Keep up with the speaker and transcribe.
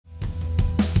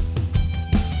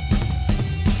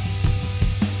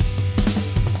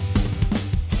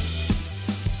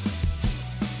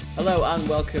Hello and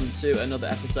welcome to another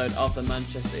episode of the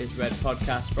Manchester is Red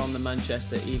podcast from the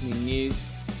Manchester Evening News.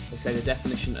 They say the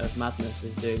definition of madness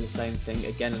is doing the same thing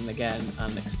again and again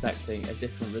and expecting a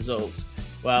different result.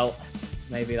 Well,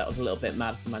 maybe that was a little bit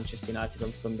mad for Manchester United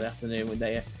on Sunday afternoon when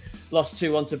they lost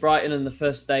 2-1 to Brighton on the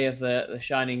first day of the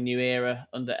shining new era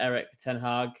under Erik ten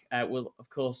Hag. We'll, of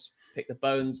course, pick the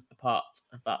bones apart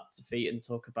of that defeat and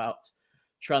talk about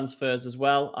transfers as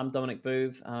well. I'm Dominic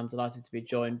Booth. I'm delighted to be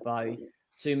joined by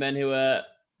two men who were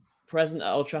present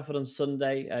at Old Trafford on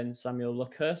Sunday, and Samuel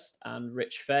Luckhurst and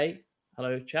Rich Fay.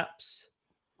 Hello, chaps.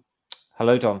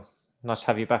 Hello, Dom. Nice to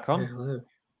have you back on. Yeah, hello.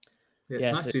 Yeah,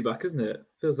 it's nice to be back, isn't it?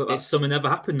 Feels like that it's- summer never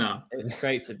happened now. It's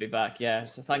great to be back, yeah.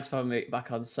 So thanks for having me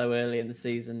back on so early in the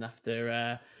season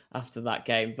after that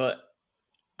game. But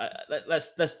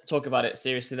let's talk about it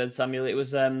seriously then, Samuel. It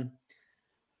was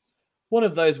one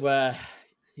of those where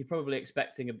you're probably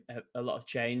expecting a lot of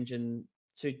change, and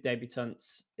two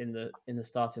debutants in the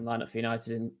starting lineup for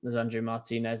United in Lisandro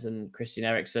Martinez and Christian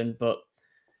Eriksen, but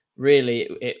really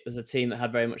it was a team that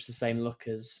had very much the same look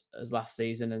as last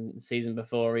season and the season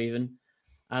before even,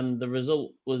 and the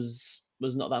result was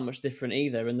not that much different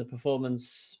either, and the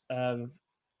performance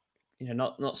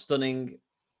not stunning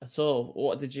at all.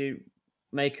 What did you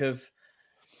make of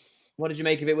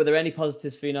it? Were there any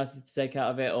positives for United to take out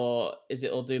of it, or is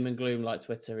it all doom and gloom like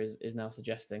Twitter is now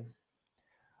suggesting?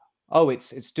 Oh,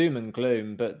 it's doom and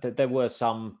gloom, but there were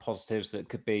some positives that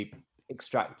could be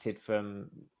extracted from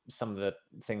some of the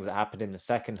things that happened in the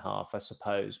second half, I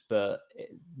suppose, but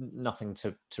nothing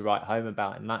to write home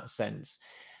about in that sense.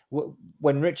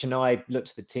 When Rich and I looked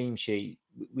at the team sheet,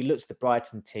 we looked at the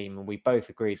Brighton team and we both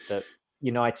agreed that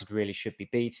United really should be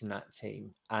beating that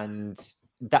team. And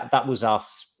that was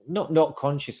us not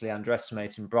consciously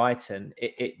underestimating Brighton.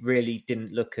 It really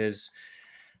didn't look as...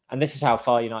 And this is how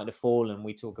far United have fallen.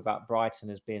 We talk about Brighton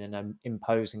as being an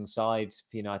imposing side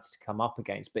for United to come up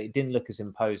against, but it didn't look as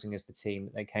imposing as the team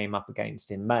that they came up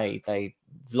against in May. They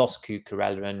lost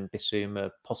Cucurella and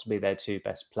Bissouma, possibly their two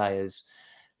best players,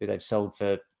 who they've sold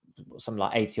for something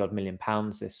like 80 odd million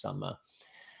pounds this summer.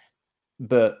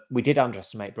 But we did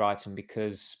underestimate Brighton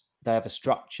because they have a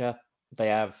structure, they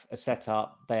have a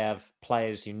setup, they have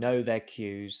players who know their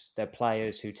cues, they're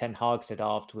players who Ten Hag said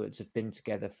afterwards have been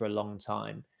together for a long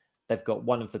time. They've got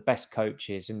one of the best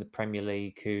coaches in the Premier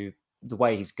League who, the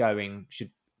way he's going,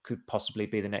 could possibly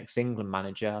be the next England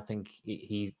manager. I think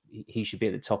he should be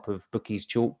at the top of bookies'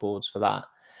 chalkboards for that.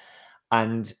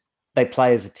 And they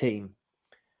play as a team.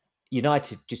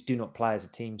 United just do not play as a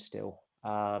team still.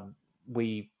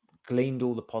 We gleaned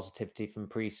all the positivity from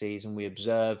pre-season. We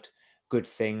observed good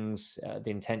things, the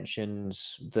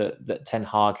intentions that Ten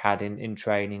Hag had in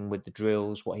training with the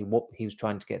drills, what he was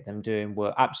trying to get them doing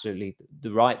were absolutely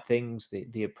the right things.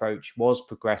 The approach was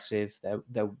progressive.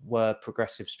 There were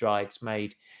progressive strides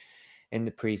made in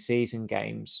the pre-season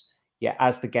games. Yeah,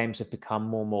 as the games have become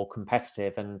more and more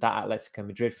competitive, and that Atletico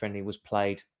Madrid friendly was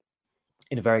played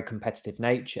in a very competitive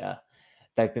nature,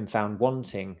 they've been found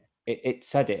wanting. It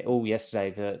said it all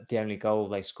yesterday that the only goal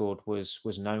they scored was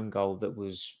an own goal that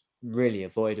was really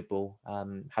avoidable.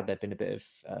 Had there been a bit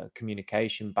of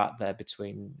communication back there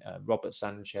between Robert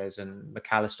Sanchez and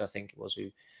McAllister, I think it was,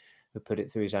 who put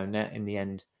it through his own net in the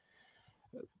end.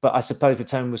 But I suppose the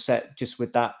tone was set just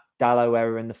with that Dalot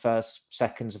error in the first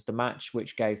seconds of the match,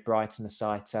 which gave Brighton a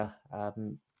sighter.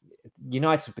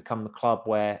 United have become the club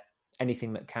where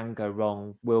anything that can go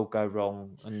wrong will go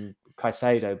wrong. And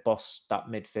Caicedo bossed that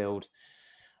midfield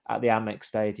at the Amex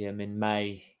Stadium in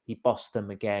May. He bossed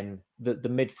them again. The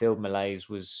midfield malaise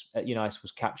at United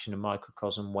was captured in a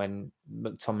microcosm when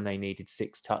McTominay needed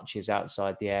 6 touches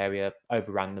outside the area,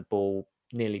 overran the ball,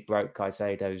 nearly broke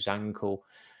Caicedo's ankle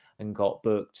and got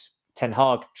booked. Ten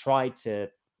Hag tried to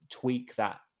tweak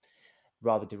that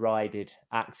rather derided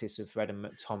axis of Fred and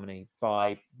McTominay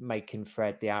by making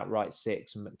Fred the outright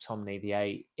 6 and McTominay the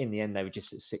 8. In the end, they were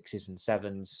just at 6s and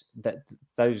 7s.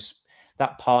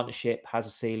 That partnership has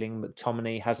a ceiling.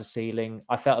 McTominay has a ceiling.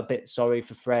 I felt a bit sorry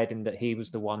for Fred in that he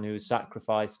was the one who was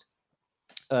sacrificed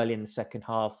early in the second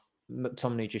half.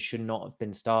 McTominay just should not have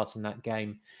been starting that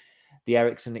game. The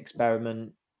Eriksen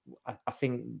experiment, I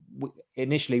think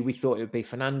initially we thought it would be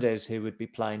Fernandes who would be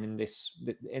playing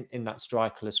in that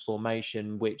strikerless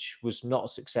formation, which was not a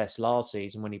success last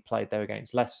season when he played there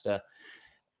against Leicester.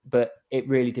 But it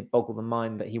really did boggle the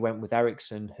mind that he went with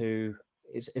Eriksen, who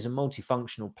is a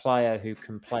multifunctional player who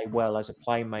can play well as a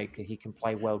playmaker. He can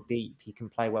play well deep. He can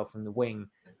play well from the wing.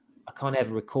 I can't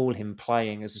ever recall him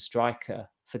playing as a striker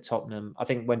for Tottenham. I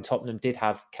think when Tottenham did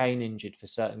have Kane injured for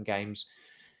certain games,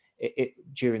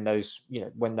 during those,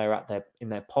 when they're in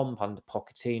their pomp under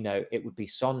Pochettino, it would be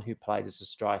Son who played as a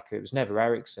striker. It was never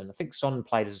Eriksen. I think Son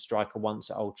played as a striker once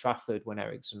at Old Trafford when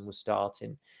Eriksen was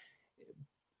starting.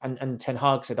 And Ten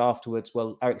Hag said afterwards,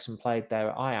 well, Eriksen played there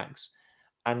at Ajax.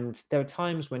 And there are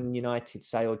times when United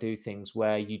say or do things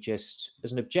where you just,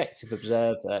 as an objective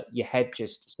observer, your head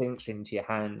just sinks into your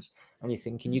hands and you're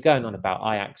thinking, you're going on about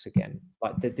Ajax again.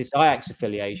 Like this Ajax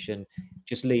affiliation,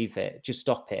 just leave it, just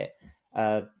stop it.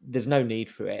 There's no need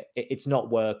for it. It's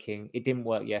not working. It didn't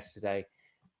work yesterday.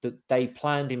 They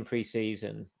planned in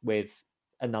pre-season with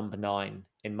a number 9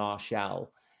 in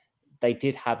Martial. They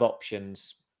did have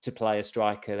options to play a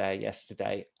striker there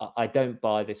yesterday. I don't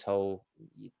buy this whole,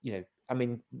 I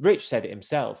mean, Rich said it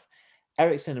himself.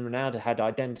 Eriksen and Ronaldo had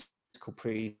identical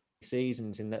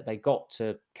pre-seasons in that they got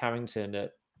to Carrington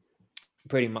at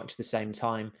pretty much the same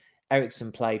time.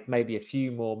 Eriksen played maybe a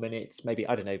few more minutes, maybe,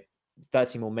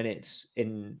 30 more minutes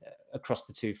across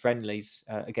the 2 friendlies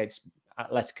against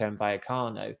Atletico and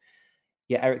Vallecano.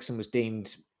 Yeah, Eriksen was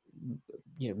deemed,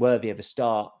 worthy of a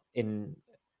start and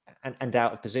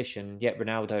out of position. Yet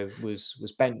Ronaldo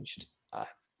was benched.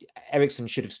 Eriksen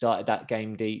should have started that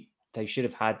game deep. They should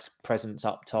have had presence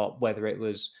up top, whether it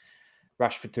was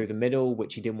Rashford through the middle,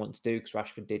 which he didn't want to do because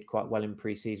Rashford did quite well in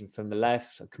pre-season from the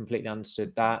left. I completely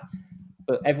understood that.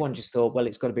 But everyone just thought, well,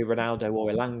 it's got to be Ronaldo or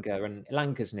Elanga. And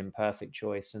Elanga's an imperfect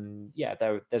choice. And yeah,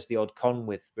 there's the odd con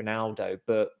with Ronaldo.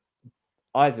 But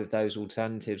either of those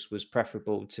alternatives was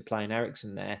preferable to playing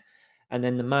Eriksen there. And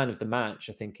then the man of the match,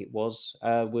 I think it was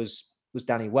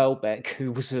Danny Welbeck,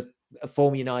 who was a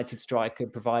former United striker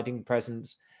providing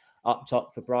presence up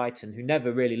top for Brighton, who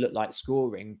never really looked like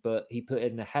scoring, but he put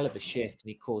in a hell of a shift and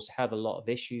he caused a hell of a lot of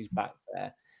issues back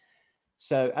there.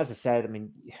 So, as I said, I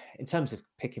mean, in terms of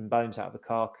picking bones out of the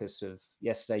carcass of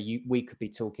yesterday, we could be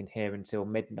talking here until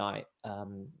midnight,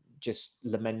 just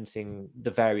lamenting the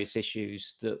various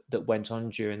issues that went on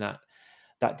during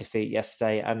that defeat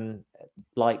yesterday. And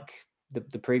like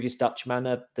the previous Dutch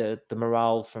manner, the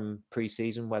morale from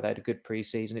pre-season, where they had a good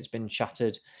pre-season, it's been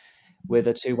shattered with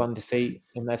a 2-1 defeat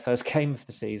in their first game of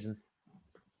the season.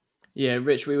 Yeah,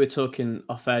 Rich, we were talking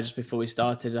off air just before we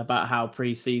started about how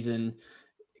pre-season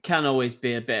can always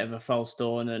be a bit of a false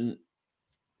dawn, and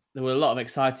there were a lot of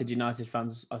excited United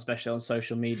fans, especially on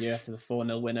social media after the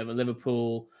 4-0 win over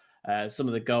Liverpool. Some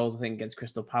of the goals, I think, against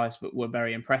Crystal Palace were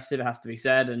very impressive, it has to be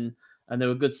said, and there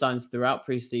were good signs throughout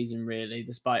pre-season, really,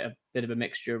 despite a bit of a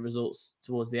mixture of results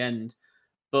towards the end.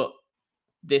 But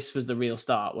this was the real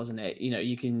start, wasn't it?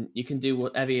 You can do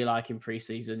whatever you like in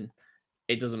pre-season.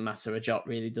 It doesn't matter a jot,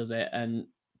 really, does it? And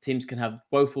teams can have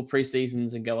woeful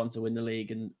pre-seasons and go on to win the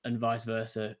league, and vice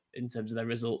versa in terms of their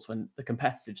results when the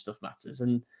competitive stuff matters.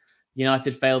 And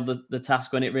United failed the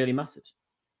task when it really mattered.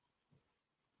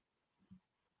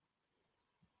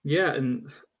 Yeah, and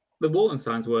the warning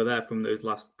signs were there from those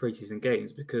last pre-season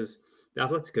games, because the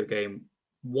Atletico game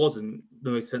wasn't the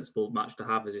most sensible match to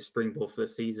have as a springboard for the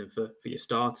season for your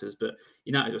starters. But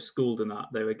United were schooled in that.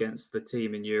 They were against the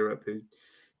team in Europe who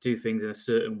do things in a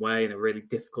certain way and are really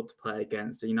difficult to play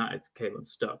against. And United came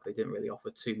unstuck. They didn't really offer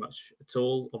too much at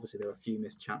all. Obviously, there were a few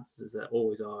missed chances, as there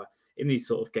always are in these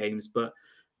sort of games. But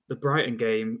the Brighton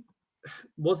game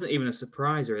wasn't even a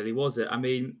surprise, really, was it? I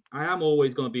mean, I am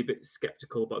always going to be a bit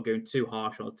sceptical about going too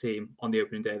harsh on a team on the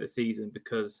opening day of the season,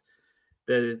 because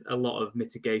there's a lot of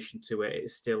mitigation to it.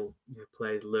 It's still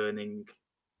players learning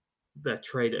their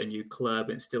trade at a new club,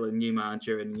 and it's still a new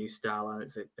manager and a new style, and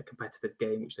it's a competitive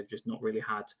game, which they've just not really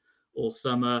had all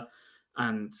summer.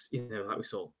 And, like we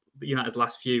saw United's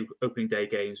last few opening day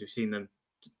games, we've seen them,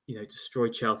 destroy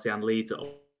Chelsea and Leeds,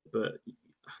 but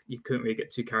you couldn't really get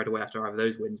too carried away after either of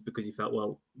those wins, because you felt,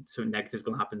 well, something negative is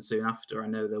going to happen soon after. I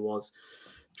know there was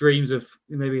dreams of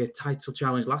maybe a title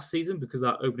challenge last season because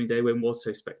that opening day win was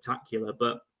so spectacular,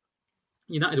 but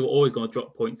United were always going to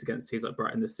drop points against teams like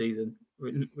Brighton this season,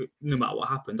 no matter what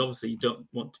happened. Obviously, you don't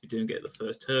want to be doing it at the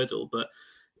first hurdle, but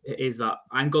it is that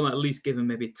I'm going to at least give them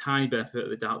maybe a tiny benefit of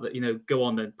the doubt that, go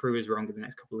on then, prove us wrong in the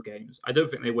next couple of games. I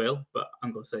don't think they will, but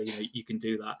I'm going to say, you can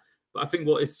do that. But I think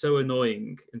what is so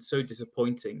annoying and so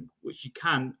disappointing, which you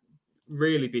can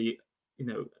really be,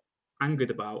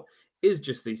 angered about, is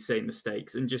just these same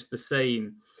mistakes and just the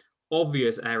same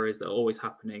obvious errors that are always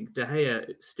happening. De Gea,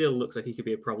 it still looks like he could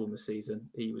be a problem this season.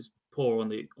 He was poor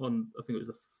on I think it was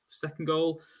the second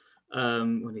goal,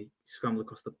 when he scrambled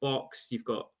across the box. You've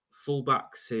got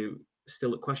fullbacks who still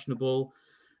look questionable,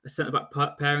 a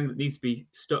centre-back pairing that needs to be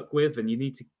stuck with, and you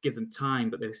need to give them time,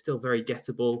 but they're still very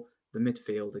gettable. The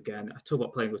midfield, again, I talk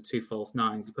about playing with 2 false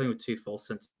nines. You're playing with 2 false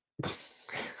centre.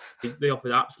 They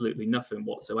offered absolutely nothing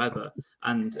whatsoever.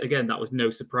 And again, that was no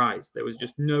surprise. There was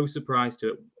just no surprise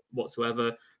to it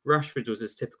whatsoever. Rashford was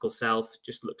his typical self,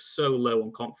 just looked so low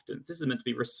on confidence. This is meant to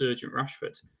be resurgent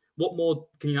Rashford. What more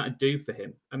can United do for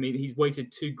him? I mean, he's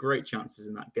wasted 2 great chances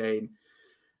in that game.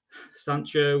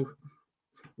 Sancho,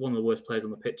 one of the worst players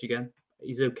on the pitch again.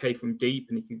 He's okay from deep,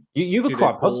 and he can. You were do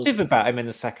quite those balls. positive about him in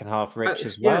the second half, Rich,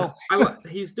 as well.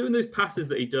 He's doing those passes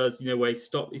that he does, where he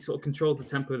sort of controls the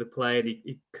tempo of the play and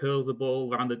he curls the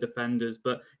ball around the defenders.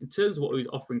 But in terms of what he was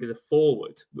offering as a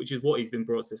forward, which is what he's been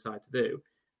brought to the side to do,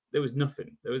 there was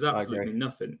nothing. There was absolutely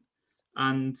nothing.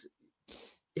 And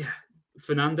yeah,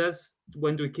 Fernandes,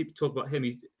 when do we keep talking about him?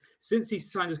 Since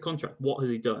he's signed his contract, what has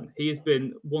he done? He has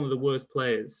been one of the worst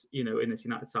players, in this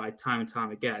United side time and time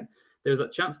again. There was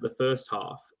that chance in the first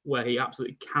half where he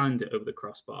absolutely canned it over the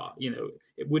crossbar.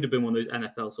 It would have been one of those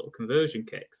NFL sort of conversion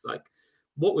kicks. Like,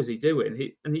 what was he doing?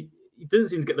 He didn't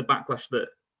seem to get the backlash that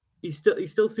he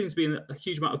still seems to be in a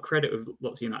huge amount of credit with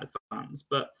lots of United fans.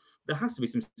 But there has to be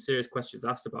some serious questions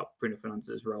asked about Bruno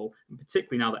Fernandes' role, and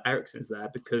particularly now that Eriksen's there,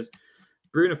 because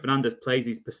Bruno Fernandes plays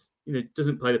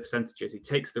doesn't play the percentages. He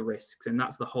takes the risks, and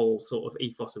that's the whole sort of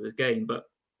ethos of his game. But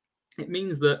it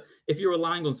means that if you're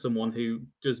relying on someone who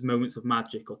does moments of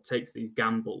magic or takes these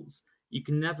gambles, you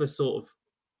can never sort of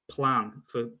plan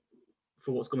for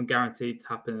what's going to guarantee to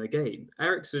happen in a game.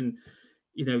 Eriksen,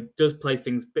 does play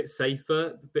things a bit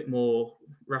safer, a bit more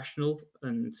rational,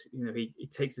 and he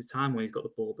takes his time when he's got the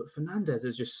ball. But Fernandes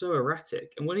is just so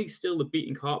erratic, and when he's still the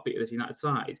beating heartbeat of this United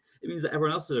side, it means that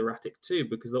everyone else is erratic too,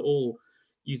 because they're all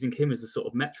using him as a sort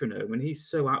of metronome, and he's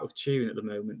so out of tune at the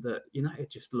moment that United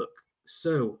just look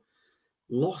so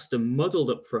lost and muddled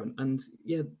up front. And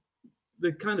yeah,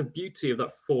 the kind of beauty of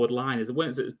that forward line is that when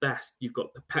it's at its best, you've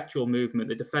got perpetual movement.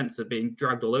 The defense are being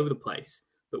dragged all over the place.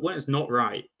 But when it's not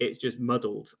right, it's just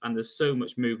muddled. And there's so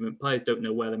much movement. Players don't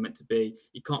know where they're meant to be.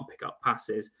 You can't pick up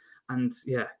passes. And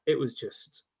yeah, there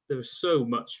was so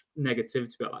much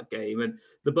negativity about that game. And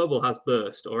the bubble has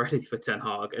burst already for Ten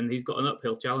Hag. And he's got an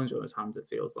uphill challenge on his hands, it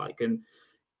feels like. And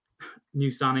new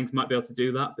signings might be able to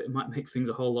do that, but it might make things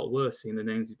a whole lot worse seeing the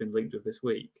names he's been linked with this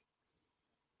week.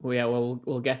 Well, yeah,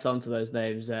 we'll get onto those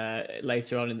names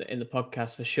later on in the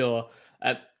podcast for sure.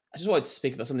 I just wanted to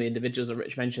speak about some of the individuals that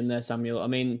Rich mentioned there, Samuel. I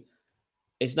mean,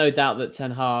 it's no doubt that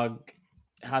Ten Hag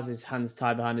has his hands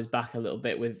tied behind his back a little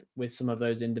bit with some of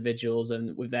those individuals,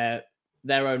 and with their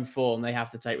own form, they have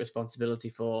to take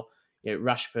responsibility for.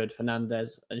 Rashford,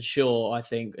 Fernandes, and Shaw. I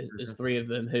think is 3 of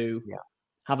them who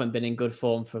haven't been in good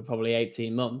form for probably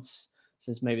 18 months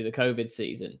since maybe the COVID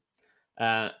season.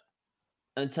 And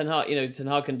Ten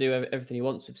Hag can do everything he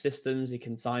wants with systems. He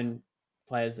can sign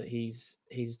players that he's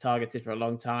targeted for a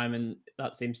long time, and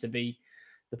that seems to be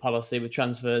the policy with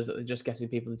transfers, that they're just getting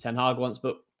people that Ten Hag wants.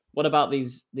 But what about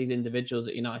these individuals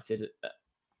at United?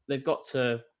 They've got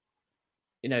to,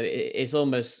 it's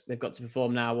almost they've got to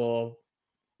perform now, or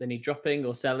they need dropping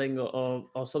or selling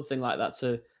or something like that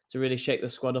to really shake the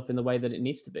squad up in the way that it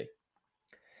needs to be.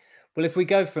 Well, if we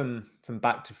go from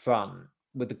back to front,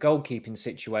 with the goalkeeping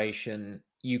situation,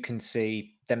 you can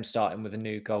see them starting with a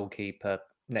new goalkeeper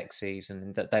next season,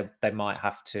 and that they might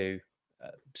have to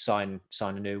sign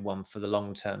a new one for the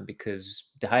long term,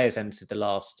 because De Gea's entered the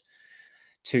last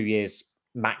 2 years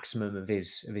maximum of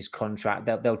his contract.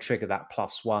 They'll trigger that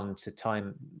 +1 to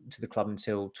time to the club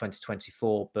until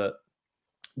 2024. But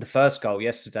the first goal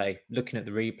yesterday, looking at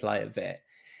the replay of it,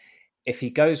 if he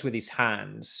goes with his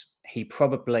hands, he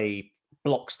probably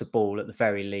blocks the ball at the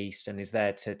very least and is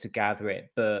there to gather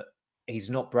it, but he's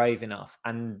not brave enough.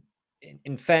 And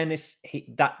in fairness,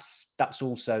 that's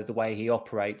also the way he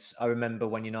operates. I remember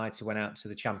when United went out to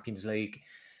the Champions League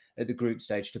at the group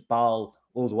stage to Bâle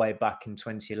all the way back in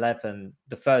 2011.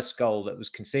 The first goal that was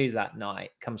conceded that night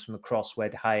comes from a cross where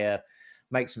De Gea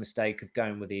makes a mistake of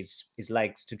going with his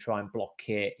legs to try and block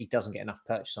it. He doesn't get enough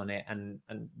purchase on it, and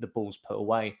the ball's put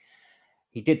away.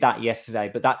 He did that yesterday,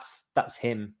 but that's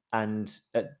him. And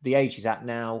at the age he's at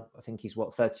now, I think he's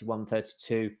 31,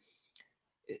 32.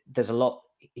 There's a lot.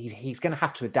 He's going to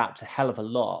have to adapt a hell of a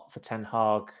lot for Ten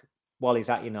Hag while he's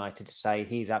at United to say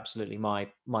he's absolutely my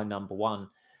number one.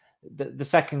 The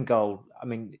second goal, I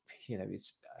mean,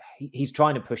 he's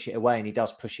trying to push it away, and he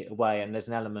does push it away. And there's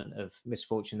an element of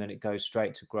misfortune that it goes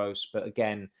straight to Gross. But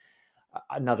again,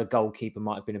 another goalkeeper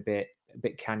might have been a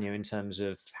bit cannier in terms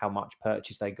of how much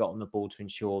purchase they got on the ball to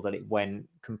ensure that it went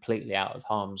completely out of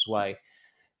harm's way.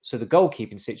 So the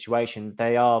goalkeeping situation,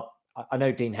 I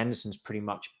know Dean Henderson's pretty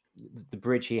much, the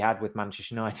bridge he had with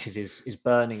Manchester United is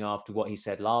burning after what he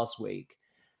said last week.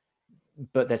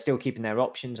 But they're still keeping their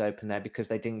options open there, because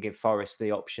they didn't give Forest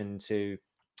the option to,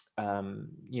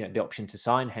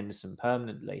 sign Henderson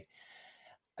permanently.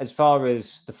 As far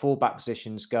as the fullback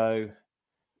positions go,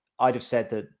 I'd have said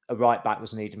that a right back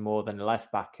was needed more than a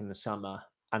left back in the summer,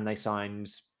 and they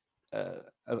signed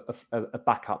a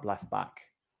backup left back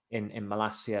in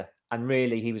Malacia. And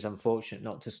really, he was unfortunate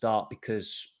not to start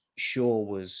because Shaw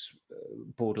was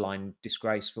borderline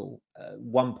disgraceful.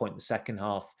 One point in the second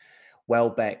half,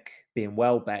 Welbeck, being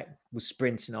Welbeck, was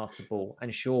sprinting after the ball,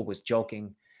 and Shaw was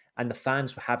jogging. And the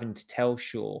fans were having to tell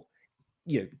Shaw,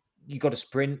 you got to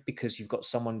sprint because you've got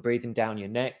someone breathing down your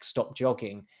neck. Stop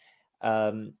jogging.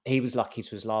 He was lucky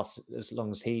to last as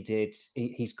long as he did.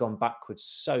 He's gone backwards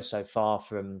so far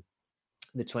from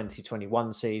the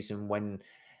 2021 season, when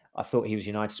I thought he was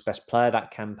United's best player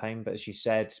that campaign. But as you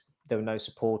said, there were no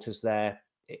supporters there.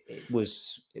 It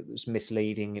was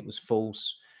misleading. It was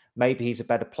false. Maybe he's a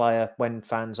better player when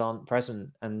fans aren't present,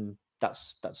 and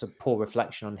that's a poor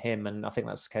reflection on him. And I think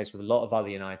that's the case with a lot of other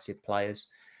United players.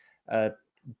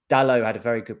 Dalot had a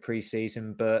very good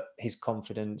pre-season, but his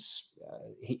confidence,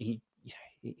 he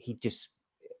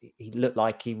looked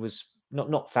like he was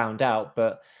not found out,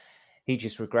 but he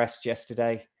just regressed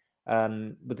yesterday.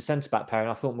 With the centre-back pairing,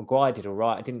 I thought Maguire did all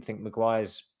right. I didn't think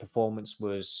Maguire's performance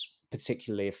was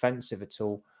particularly offensive at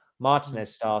all.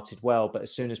 Martinez started well, but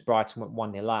as soon as Brighton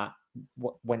went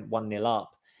 1-0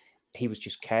 up, he was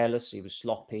just careless. He was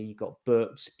sloppy. He got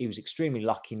booked. He was extremely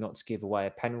lucky not to give away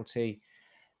a penalty.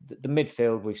 The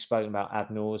midfield we've spoken about ad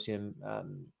nauseum.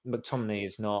 McTominay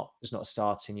is not a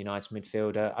starting United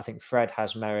midfielder. I think Fred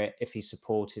has merit if he's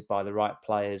supported by the right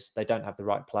players. They don't have the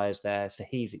right players there, so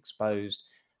he's exposed,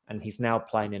 and he's now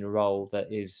playing in a role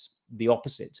that is the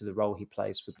opposite to the role he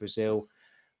plays for Brazil.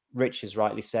 Rich has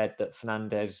rightly said that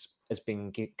Fernandes has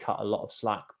been cut a lot of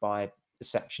slack by a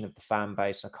section of the fan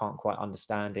base. I can't quite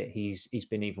understand it. He's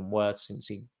been even worse since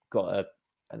he got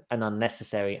an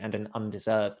unnecessary and an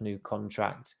undeserved new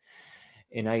contract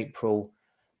in April.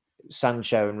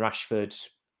 Sancho and Rashford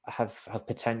have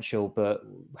potential, but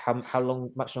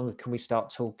much longer can we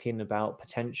start talking about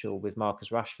potential with Marcus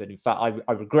Rashford? In fact,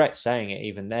 I regret saying it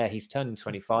even there. He's turning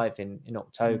 25 in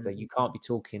October. You can't be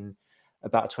talking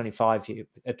about a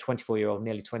 24-year-old,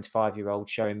 nearly 25-year-old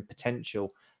showing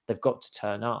potential. They've got to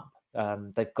turn up.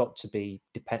 They've got to be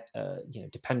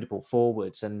dependable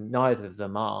forwards, and neither of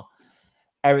them are.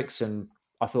 Eriksen,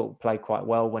 I thought, played quite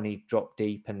well when he dropped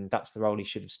deep, and that's the role he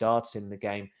should have started in the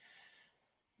game.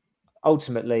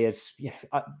 Ultimately, it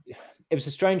was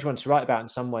a strange one to write about in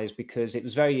some ways, because it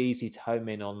was very easy to home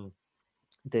in on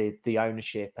the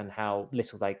ownership and how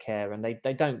little they care, and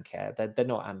they don't care. They're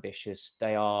not ambitious.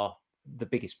 They are the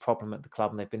biggest problem at the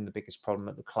club, and they've been the biggest problem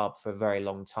at the club for a very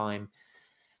long time.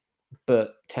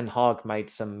 But Ten Hag made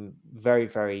some very,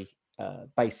 very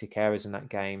basic errors in that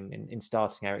game in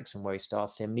starting Eriksen where he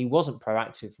started him. And he wasn't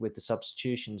proactive with the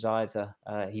substitutions either.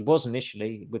 He was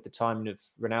initially with the timing of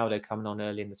Ronaldo coming on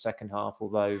early in the second half,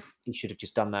 although he should have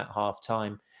just done that half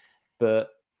time. But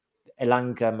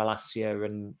Elanga, Malacia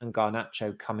and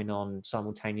Garnacho coming on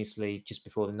simultaneously just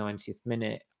before the 90th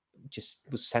minute just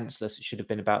was senseless. It should have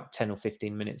been about 10 or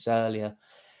 15 minutes earlier.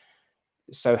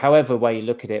 So however way you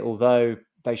look at it, although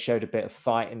they showed a bit of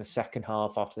fight in the second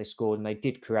half after they scored, and they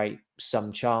did create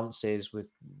some chances with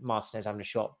Martinez having a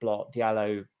shot blocked.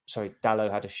 Dalot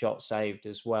had a shot saved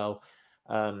as well.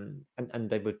 And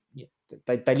they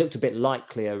looked a bit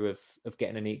likelier of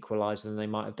getting an equaliser than they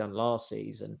might have done last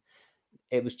season.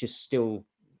 It was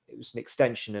an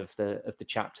extension of the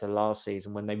chapter last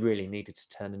season when they really needed to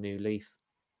turn a new leaf.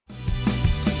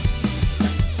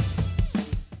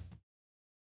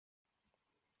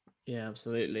 Yeah,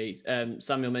 absolutely.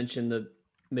 Samuel mentioned the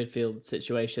midfield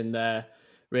situation there,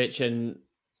 Rich, and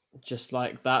just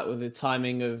like that, with the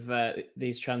timing of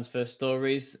these transfer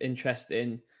stories, interest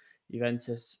in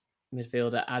Juventus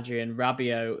midfielder Adrien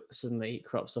Rabiot suddenly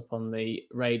crops up on the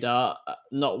radar.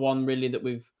 Not one really that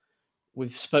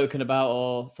we've spoken about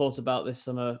or thought about this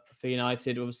summer for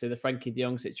United. Obviously, the Frankie de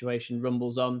Jong situation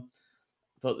rumbles on,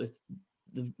 but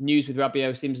the news with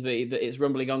Rabiot seems to be that it's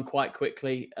rumbling on quite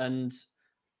quickly, and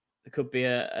there could be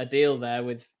a deal there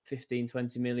with 15,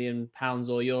 20 million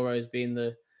pounds or euros being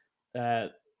the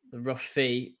rough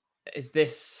fee. Is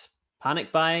this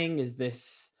panic buying? Is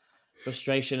this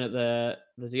frustration at the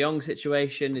De Jong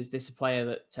situation? Is this a player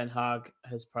that Ten Hag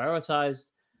has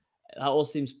prioritised? That all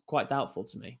seems quite doubtful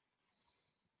to me.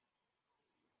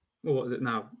 Well, what is it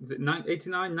now? Is it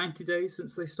 89, 90 days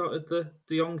since they started the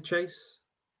De Jong chase?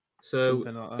 So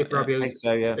like if Rabiot's,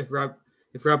 yeah.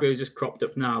 if Rabiot's just cropped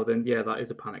up now, then yeah, that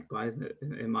is a panic buy, isn't it?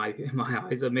 In my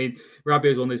eyes. I mean,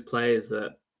 Rabiot's one of those players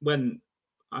that when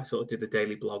I sort of do the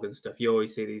daily blog and stuff, you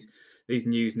always see these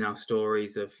news now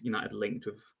stories of United linked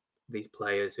with these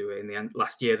players who are in the end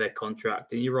last year their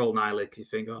contract, and you roll an eyelid because you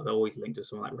think, oh, they're always linked to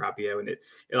someone like Rabiot, and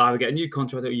he'll either get a new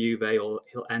contract at Juve or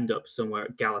he'll end up somewhere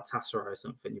at Galatasaray or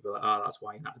something. You'll be like, oh, that's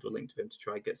why United were linked to him to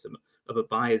try and get some other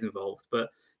buyers involved. But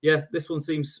yeah, this one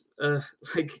seems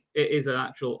like it is an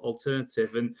actual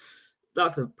alternative, and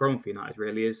that's the problem for United.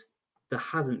 Really, is there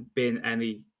hasn't been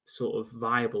any sort of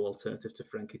viable alternative to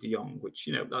Frenkie de Jong, which,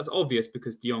 that's obvious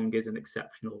because de Jong is an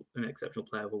exceptional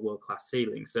player with a world-class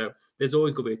ceiling. So there's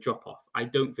always going to be a drop-off. I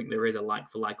don't think there is a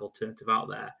like-for-like alternative out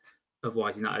there.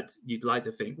 Otherwise, United, you'd like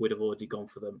to think, would have already gone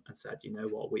for them and said, you know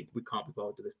what, we can't be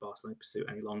bothered with this Barcelona pursuit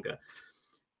any longer.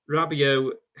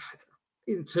 Rabiot,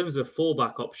 in terms of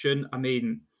fallback option, I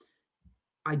mean,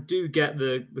 I do get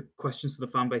the questions from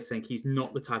the fan base saying he's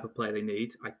not the type of player they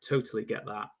need. I totally get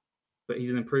that. But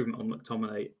he's an improvement on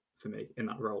McTominay for me in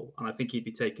that role. And I think he'd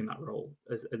be taking that role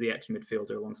as the extra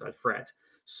midfielder alongside Fred.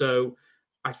 So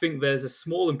I think there's a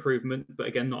small improvement, but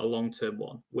again, not a long-term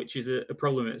one, which is a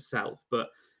problem in itself. But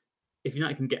if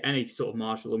United can get any sort of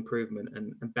marginal improvement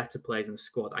and better players in the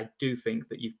squad, I do think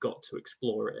that you've got to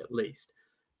explore it at least.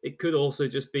 It could also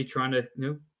just be trying to,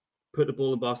 put the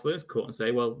ball in Barcelona's court and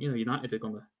say, well, United are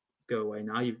going to go away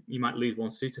now. You might lose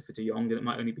one suitor for de Jong, and it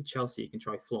might only be Chelsea. You can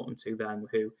try flaunt them to them,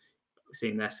 who,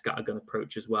 seeing their scattergun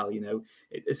approach as well.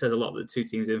 It says a lot that the two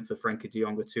teams in for Frenkie de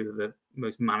Jong are two of the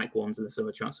most manic ones in the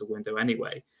summer transfer window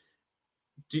anyway.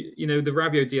 The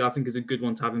Rabiot deal, I think, is a good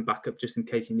one to have in backup just in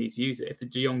case he needs to use it. If the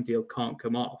de Jong deal can't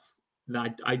come off,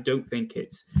 then I don't think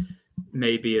it's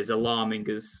maybe as alarming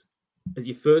as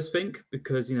you first think,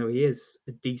 because, he is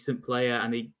a decent player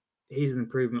and he's an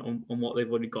improvement on what they've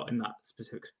already got in that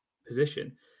specific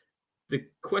position. The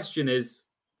question is,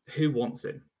 who wants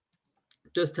him?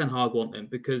 Does Ten Hag want him?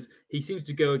 Because he seems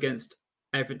to go against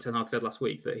everything Ten Hag said last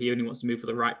week, that he only wants to move for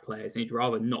the right players, and he'd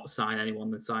rather not sign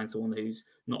anyone than sign someone who's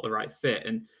not the right fit.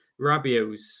 And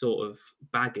Rabiot's sort of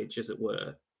baggage, as it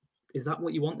were, is that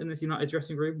what you want in this United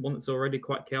dressing room? One that's already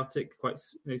quite chaotic, quite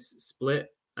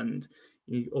split, and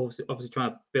you obviously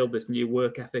trying to build this new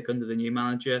work ethic under the new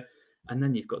manager. And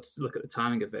then you've got to look at the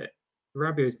timing of it.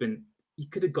 Rabiot's you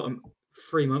could have got him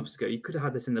 3 months ago. You could have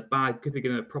had this in the bag, could have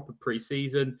given him a proper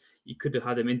pre-season. You could have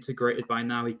had him integrated by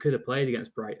now. He could have played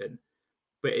against Brighton.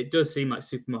 But it does seem like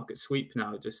supermarket sweep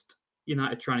now, just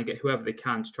United trying to get whoever they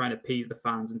can to try and appease the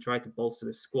fans and try to bolster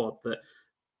the squad that,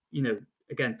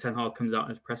 again, Ten Hag comes out in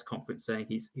his press conference saying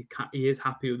he is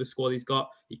happy with the squad he's got.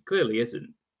 He clearly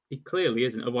isn't.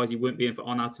 Otherwise, he wouldn't be in for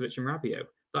Arnautovic and Rabiot.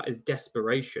 That is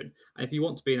desperation. And if you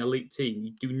want to be an elite team,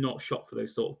 you do not shop for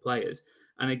those sort of players.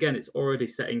 And again, it's already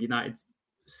setting United's,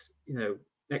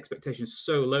 expectations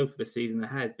so low for the season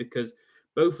ahead, because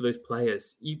both of those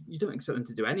players, you don't expect them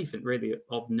to do anything really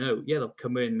of note. Yeah, they'll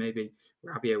come in, maybe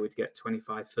Rabiot would get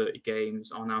 25, 30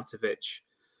 games, Arnautovic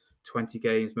 20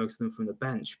 games, most of them from the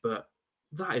bench. But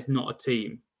that is not a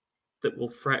team that will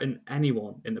threaten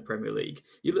anyone in the Premier League.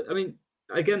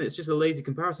 Again, it's just a lazy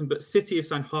comparison, but City have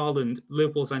signed Haaland,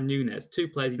 Liverpool signed Nunes, two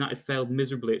players United failed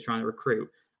miserably at trying to recruit,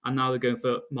 and now they're going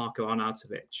for Marco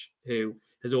Arnautovic, who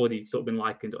has already sort of been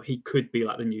likened, or he could be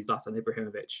like the new Zlatan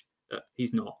Ibrahimovic.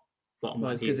 He's not. Bottom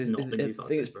line, he's not the new Zlatan. I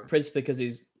think it's principally because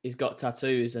he's got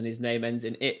tattoos and his name ends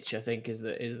in itch. I think is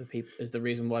the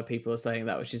reason why people are saying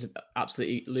that, which is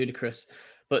absolutely ludicrous.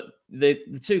 But the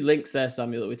two links there,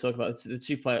 Samuel, that we talk about, the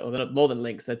two players, or they're more than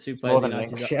links, they're two players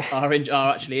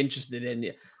are actually interested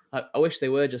in. I wish they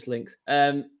were just links.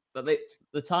 But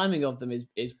the timing of them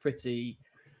is pretty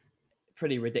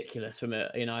ridiculous from a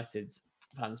United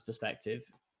fan's perspective.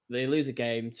 They lose a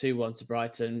game 2-1 to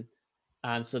Brighton,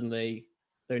 and suddenly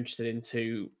they're interested in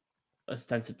two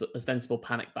ostensible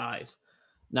panic buys.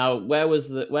 Now, where's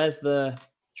the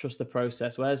trust the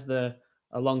process? Where's a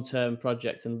long-term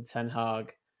project in Ten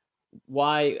Hag?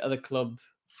 Why are the club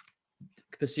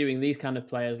pursuing these kind of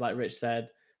players, like Rich said,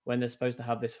 when they're supposed to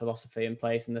have this philosophy in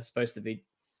place and they're supposed to be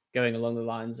going along the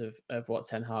lines of what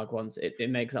Ten Hag wants? It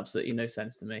makes absolutely no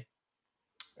sense to me.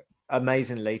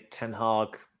 Amazingly, Ten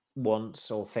Hag wants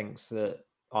or thinks that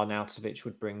Arnautovic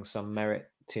would bring some merit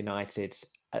to United.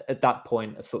 At that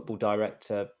point, a football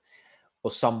director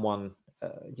or someone,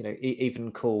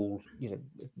 even call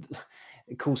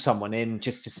someone in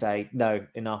just to say, no,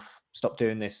 enough, stop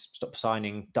doing this, stop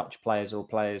signing Dutch players or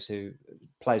players who've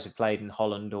played in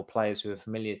Holland or players who are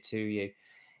familiar to you.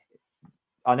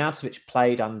 Arnautovic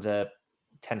played under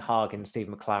Ten Hag and Steve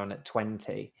McLaren at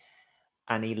 20,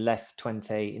 and he left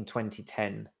 20 in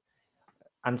 2010.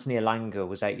 Anthony Elanga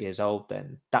was 8 years old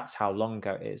then. That's how long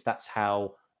ago it is. That's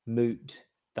how moot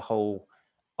the whole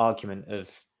argument of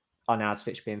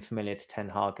Arnautovic being familiar to Ten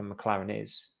Hag and McLaren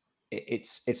is.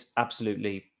 It's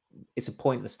absolutely, it's a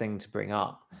pointless thing to bring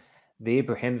up. The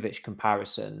Ibrahimovic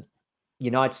comparison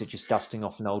United are just dusting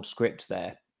off an old script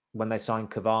there. When they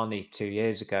signed Cavani 2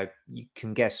 years ago, you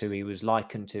can guess who he was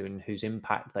likened to and whose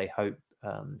impact they hope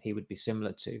he would be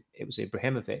similar to. It was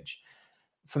Ibrahimovic.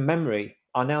 From memory,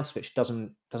 Arnautovic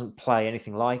doesn't play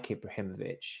anything like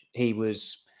Ibrahimovic. He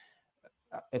was,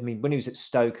 I mean, when he was at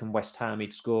Stoke and West Ham,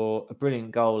 he'd score a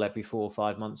brilliant goal every 4 or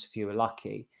 5 months if you were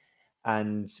lucky,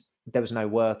 and there was no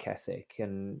work ethic.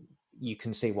 And you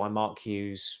can see why Mark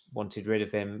Hughes wanted rid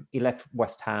of him. He left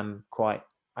West Ham quite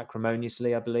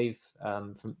acrimoniously, I believe,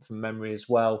 from memory as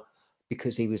well,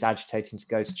 because he was agitating to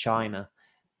go to China.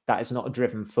 That is not a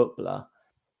driven footballer.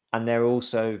 And there are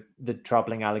also the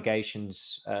troubling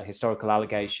allegations, historical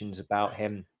allegations about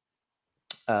him.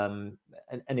 An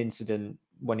incident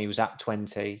when he was at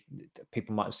 20.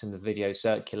 People might have seen the video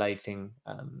circulating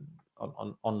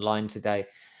online today.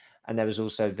 And there was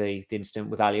also the incident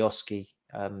with Alioski,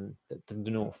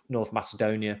 the North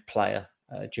Macedonia player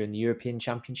during the European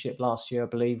Championship last year, I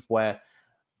believe, where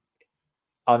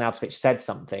Arnautovic said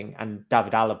something and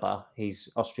David Alaba, his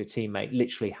Austria teammate,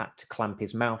 literally had to clamp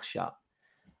his mouth shut.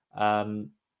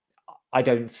 I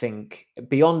don't think,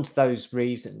 beyond those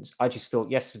reasons, I just thought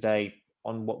yesterday,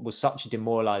 on what was such a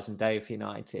demoralising day for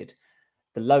United,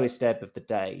 the lowest ebb of the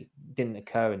day didn't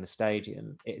occur in the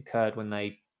stadium. It occurred when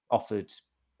they offered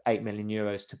 €8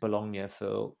 million to Bologna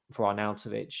for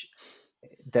Arnautovic.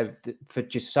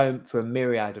 For a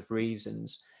myriad of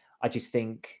reasons, I just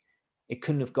think it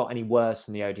couldn't have got any worse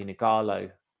than the Odion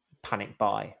Ighalo panic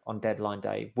buy on deadline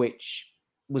day, which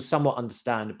was somewhat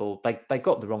understandable. They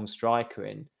got the wrong striker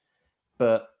in,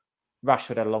 but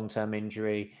Rashford had a long-term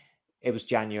injury. It was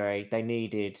January. They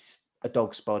needed a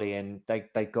dog's body, and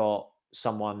they got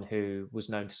someone who was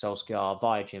known to Solskjaer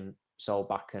via Jim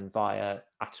Solbakken, via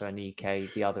Atta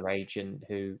Anike, the other agent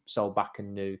who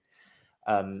Solbakken knew.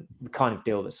 The kind of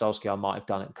deal that Solskjaer might have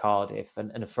done at Cardiff, and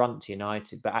an affront to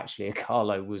United. But actually,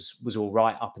 Ighalo was all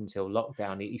right up until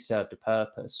lockdown. He served a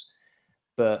purpose.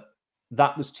 But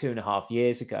that was 2.5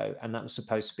 years ago, and that was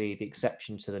supposed to be the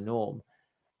exception to the norm.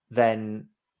 Then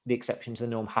the exception to the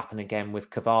norm happened again with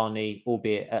Cavani,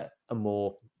 albeit at a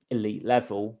more elite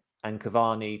level. And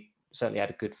Cavani certainly had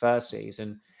a good first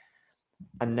season.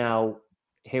 And now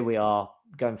here we are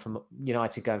going from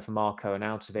Marko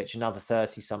Arnautovic, another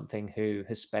 30-something who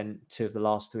has spent 2 of the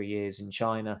last 3 years in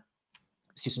China.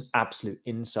 It's just an absolute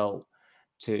insult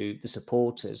to the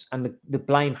supporters. And the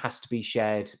blame has to be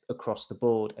shared across the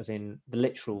board, as in the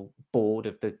literal board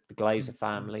of the Glazer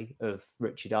family, of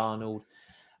Richard Arnold,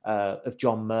 of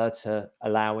John Murtagh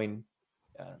allowing,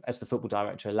 as the football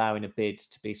director, allowing a bid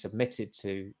to be submitted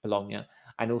to Bologna,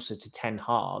 and also to Ten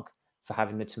Hag for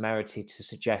having the temerity to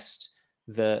suggest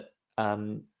that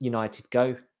United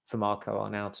go for Marko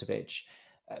Arnautovic.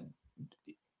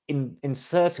 In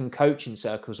certain coaching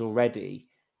circles already,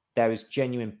 there is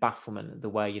genuine bafflement at the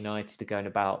way United are going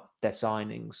about their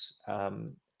signings.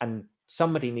 And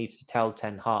somebody needs to tell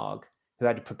Ten Hag, who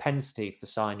had a propensity for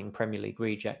signing Premier League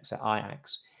rejects at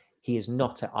Ajax, he is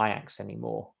not at Ajax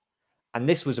anymore. And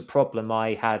this was a problem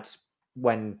I had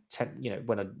when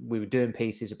we were doing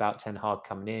pieces about Ten Hag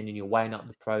coming in, and you're weighing up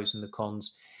the pros and the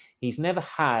cons. He's never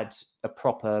had a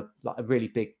proper, a really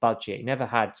big budget. He never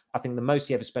had, I think the most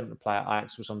he ever spent on a player at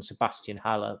Ajax was on Sebastian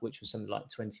Haller, which was something like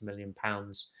 £20 million.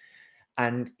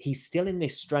 And he's still in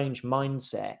this strange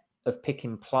mindset of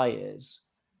picking players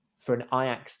for an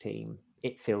Ajax team,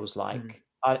 it feels like.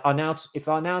 If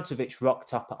Arnautovic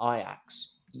rocked up at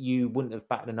Ajax, you wouldn't have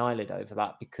batted an eyelid over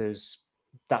that, because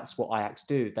that's what Ajax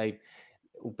do. They,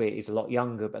 albeit he's a lot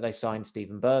younger, but they signed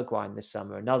Steven Bergwijn this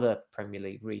summer, another Premier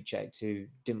League reject who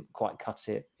didn't quite cut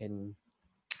it in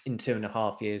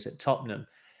 2.5 years at Tottenham.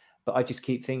 But I just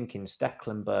keep thinking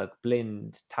Stecklenburg,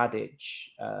 Blind, Tadic,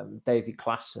 Davy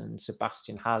Klaassen,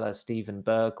 Sebastian Haller, Steven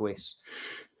Bergwijn,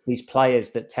 these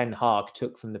players that Ten Hag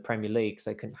took from the Premier League because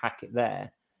they couldn't hack it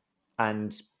there.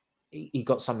 And he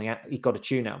got a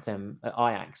tune out of them at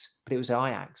Ajax, but it was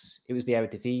Ajax. It was the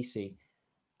Eredivisie.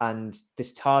 And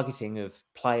this targeting of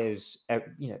players,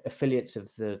 affiliates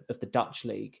of the Dutch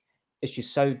league, is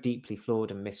just so deeply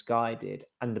flawed and misguided.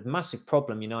 And the massive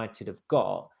problem United have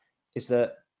got is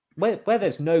that where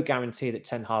there's no guarantee that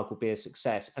Ten Hag will be a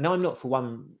success, and I'm not for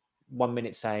one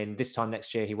minute saying this time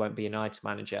next year he won't be United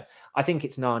manager. I think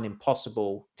it's nigh on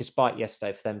impossible, despite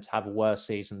yesterday, for them to have a worse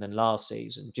season than last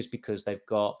season, just because they've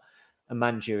got a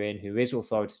manager in who is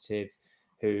authoritative,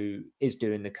 who is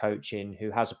doing the coaching,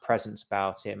 who has a presence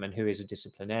about him, and who is a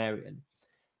disciplinarian.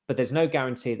 But there's no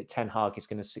guarantee that Ten Hag is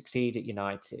going to succeed at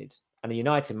United. And a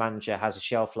United manager has a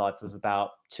shelf life of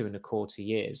about 2.25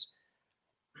 years.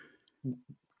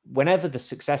 Whenever the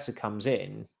successor comes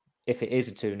in, if it is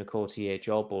a 2.25 year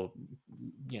job, or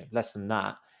less than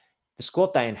that, the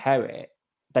squad they inherit,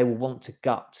 they will want to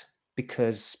gut,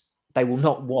 because they will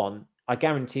not want, I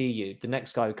guarantee you, the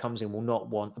next guy who comes in will not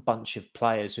want a bunch of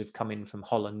players who've come in from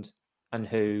Holland and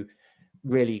who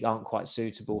really aren't quite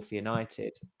suitable for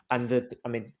United. And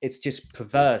it's just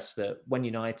perverse that when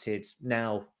United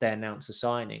now they announce a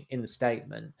signing, in the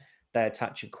statement they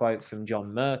attach a quote from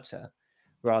John Murtough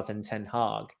rather than Ten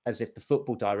Hag, as if the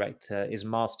football director is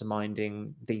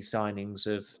masterminding these signings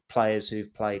of players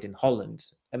who've played in Holland.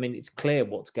 I mean, it's clear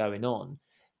what's going on,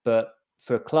 but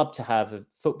for a club to have a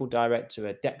football director,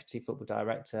 a deputy football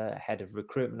director, a head of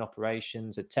recruitment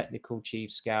operations, a technical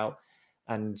chief scout,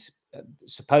 and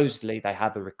supposedly they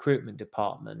have a recruitment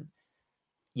department,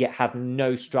 yet have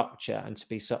no structure, and to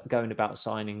be going about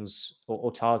signings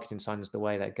or targeting signings the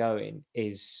way they're going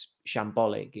is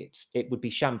shambolic. It would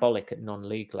be shambolic at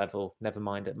non-league level, never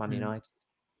mind at Man United.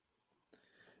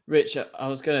 Rich, I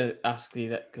was going to ask you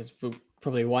that because we're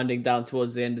probably winding down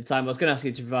towards the end of time. I was going to ask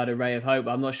you to provide a ray of hope,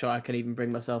 but I'm not sure I can even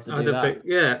bring myself to do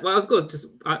that. Well, I was going to just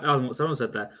add on what someone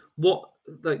said there. What,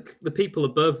 like, the people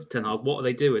above Ten Hag, what are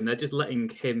they doing? They're just letting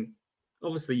him.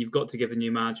 Obviously, you've got to give the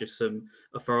new manager some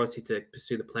authority to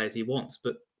pursue the players he wants,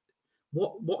 but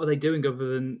what are they doing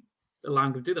other than allowing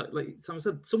him to do that? Like someone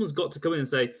said, someone's got to come in and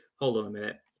say, hold on a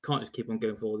minute, can't just keep on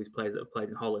going for all these players that have played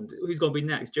in Holland. Who's going to be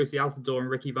next? Josie Altidore and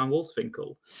Ricky van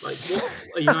Wolfswinkel? Like, what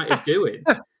are United doing?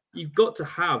 You've got to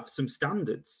have some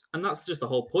standards. And that's just the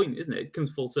whole point, isn't it? It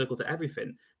comes full circle to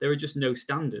everything. There are just no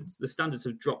standards. The standards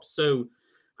have dropped so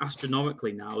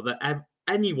astronomically now that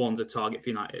anyone's a target for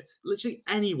United. Literally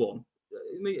anyone.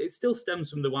 I mean, it still stems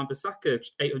from the Wan-Bissaka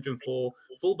 804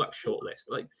 fullback shortlist.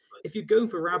 Like, if you're going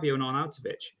for Rabiot and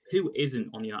Arnautovic, who isn't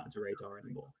on United's radar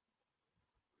anymore?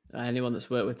 Anyone that's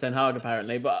worked with Ten Hag,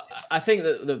 apparently. But I think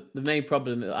that the main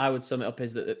problem, I would sum it up,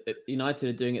 is that United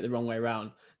are doing it the wrong way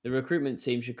around. The recruitment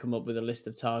team should come up with a list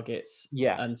of targets,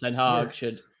 and Ten Hag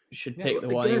should pick the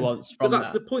one he wants from that. But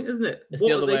that's the point, isn't it? It's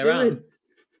the other way around.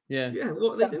 Yeah,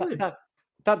 what are they doing?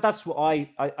 That's what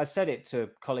I said it to a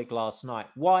colleague last night.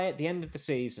 Why at the end of the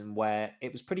season, where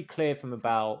it was pretty clear from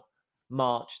about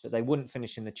March that they wouldn't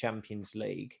finish in the Champions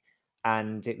League,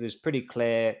 and it was pretty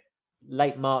clear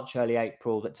late March, early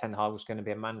April that Ten Hag was going to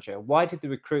be a manager, why did the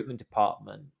recruitment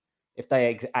department, if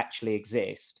they actually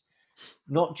exist,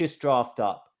 not just draft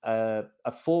up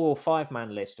a 4 or 5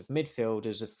 man list of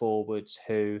midfielders, of forwards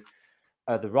who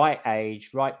are the right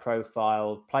age, right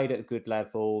profile, played at a good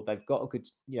level, they've got a good,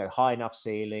 high enough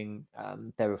ceiling,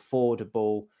 they're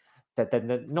affordable, that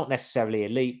they're not necessarily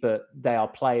elite, but they are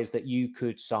players that you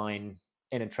could sign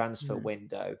in a transfer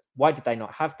window. Why did they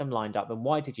not have them lined up? And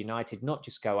why did United not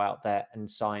just go out there and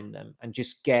sign them and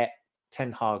just get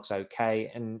Ten Hag's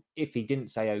okay? And if he didn't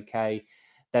say okay,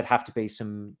 there'd have to be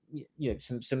some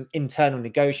internal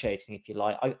negotiating, if you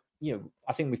like.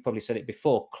 I think we've probably said it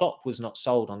before. Klopp was not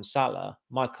sold on Salah.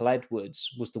 Michael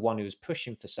Edwards was the one who was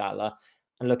pushing for Salah,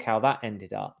 and look how that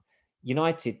ended up.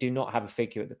 United do not have a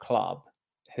figure at the club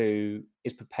who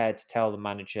is prepared to tell the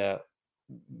manager,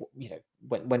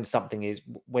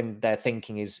 when their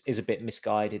thinking is a bit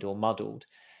misguided or muddled.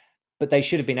 But they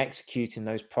should have been executing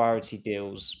those priority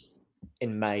deals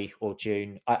in May or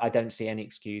June. I don't see any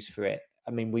excuse for it.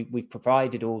 I mean, we've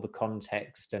provided all the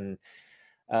context and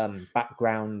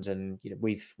background, and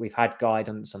we've had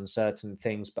guidance on certain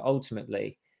things, but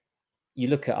ultimately, you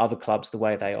look at other clubs, the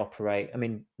way they operate. I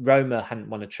mean, Roma hadn't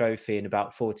won a trophy in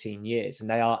about 14 years, and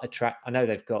they are I know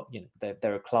they've got,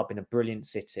 they're a club in a brilliant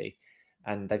city,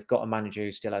 and they've got a manager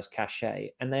who still has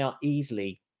cachet, and they are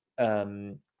easily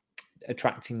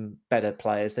attracting better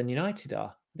players than United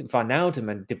are. I think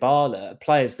Wijnaldum and Dybala,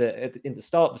 players that in the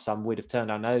start of the summer would have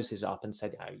turned our noses up and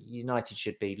said, United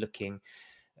should be looking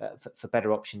for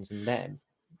better options than them.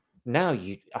 Now,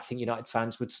 I think United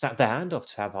fans would snap their hand off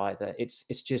to have either. It's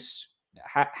just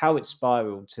how it's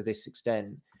spiraled to this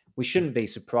extent. We shouldn't be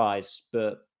surprised,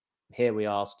 but here we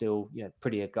are still,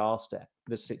 pretty aghast at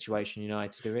the situation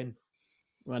United are in.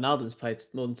 Ronaldo's played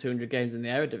more than 200 games in the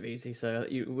Eredivisie, so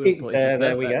you would have thought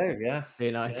there we go, yeah.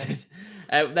 United.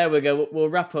 Yeah. There we go. We'll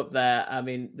wrap up there. I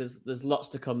mean, there's lots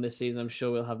to come this season. I'm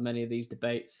sure we'll have many of these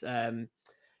debates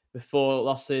before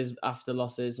losses, after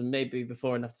losses, and maybe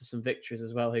before and after some victories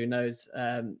as well. Who knows?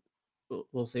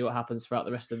 We'll see what happens throughout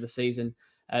the rest of the season.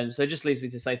 So it just leaves me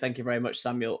to say thank you very much,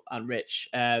 Samuel and Rich,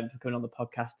 for coming on the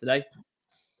podcast today.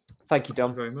 Thank you,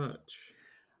 Dom. Thank you very much.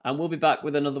 And we'll be back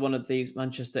with another one of these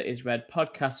Manchester is Red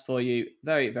podcasts for you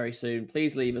very, very soon.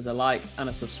 Please leave us a like and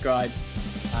a subscribe.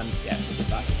 And we'll be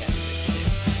back again.